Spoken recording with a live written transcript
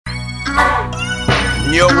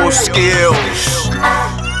NyowoSkillz.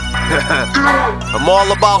 I'm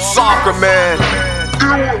all about soccer, man.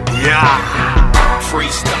 Yeah.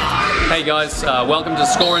 Freestyle. Hey guys, welcome to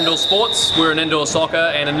Score Indoor Sports. We're an indoor soccer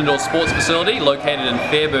and an indoor sports facility located in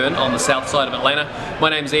Fairburn on the south side of Atlanta. My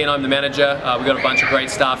name's Ian, I'm the manager. We've got a bunch of great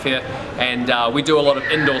staff here and we do a lot of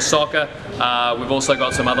indoor soccer. We've also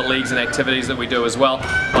got some other leagues and activities that we do as well.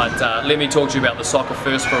 But let me talk to you about the soccer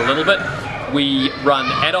first for a little bit. We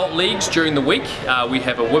run adult leagues during the week. We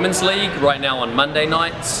have a women's league right now on Monday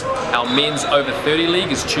nights. Our men's over 30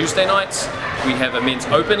 league is Tuesday nights. We have a men's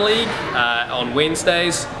open league on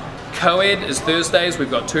Wednesdays. Co-ed is Thursdays. We've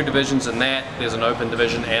got two divisions in that. There's an open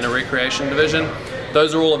division and a recreation division.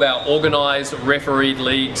 Those are all of our organised, refereed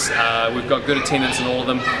leagues. We've got good attendance in all of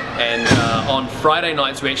them. And on Friday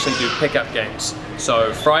nights we actually do pickup games.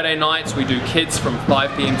 So Friday nights we do kids from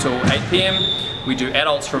 5 p.m. till 8 p.m. We do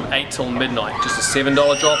adults from 8 till midnight. Just a $7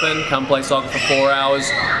 drop-in, come play soccer for 4 hours.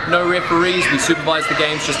 No referees, we supervise the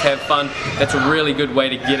games, just have fun. That's a really good way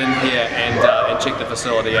to get in here and check the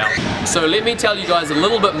facility out. So let me tell you guys a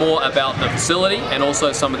little bit more about the facility and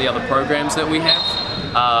also some of the other programs that we have.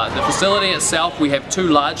 The facility itself, we have two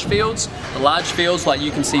large fields. The large fields, like you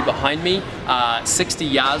can see behind me, are 60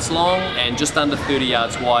 yards long and just under 30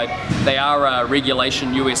 yards wide. They are a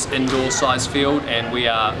regulation US indoor size field and we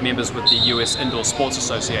are members with the US Indoor Sports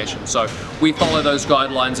Association. So we follow those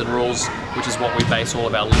guidelines and rules, which is what we base all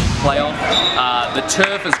of our league play off. The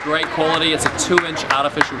turf is great quality. It's a 2-inch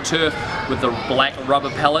artificial turf with the black rubber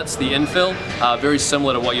pellets, the infill, very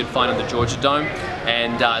similar to what you'd find in the Georgia Dome.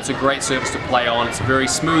 And it's a great surface to play on. It's very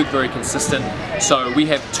smooth, very consistent. So we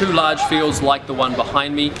have two large fields like the one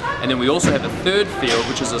behind me, and then we also have a third field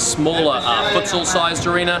which is a smaller futsal sized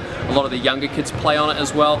arena. A lot of the younger kids play on it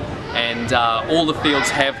as well, and all the fields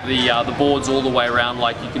have the boards all the way around,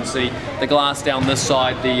 like you can see, the glass down this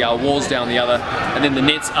side, the walls down the other, and then the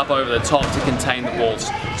nets up over the top to contain the balls.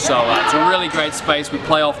 So it's a really great space. We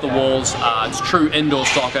play off the walls. It's true indoor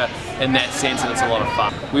soccer in that sense, and it's a lot of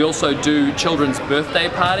fun. We also do children's birthday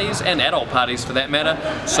parties and adult parties for that matter.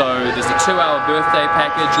 So there's a 2-hour birthday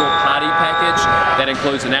package or party package that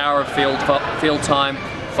includes an hour of field time,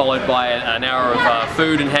 followed by an hour of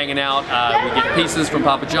food and hanging out. We get pizzas from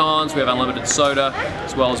Papa John's, we have unlimited soda,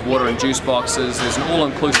 as well as water and juice boxes. There's an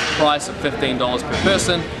all-inclusive price of $15 per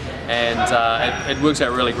person, and it works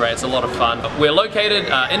out really great. It's a lot of fun. We're located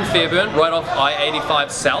in Fairburn, right off I-85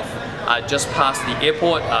 South, just past the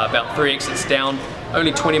airport, about 3 exits down.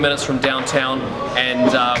 Only 20 minutes from downtown,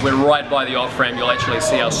 and we're right by the off-ramp. You'll actually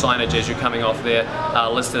see our signage as you're coming off there,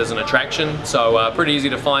 listed as an attraction. So pretty easy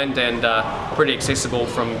to find and pretty accessible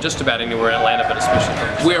from just about anywhere in Atlanta, but especially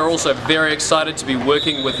from. We are also very excited to be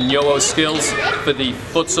working with NyowoSkillz for the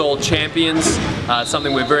Futsal Champions.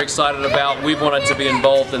 Something we're very excited about. We've wanted to be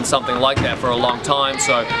involved in something like that for a long time,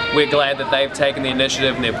 so we're glad that they've taken the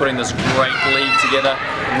initiative and they're putting this great league together.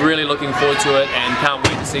 Really looking forward to it and can't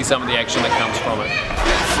wait to see some of the action that comes from it.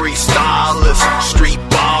 Freestylers, street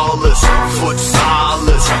ballers,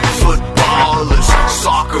 futsalers, footballers,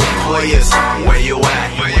 soccer players,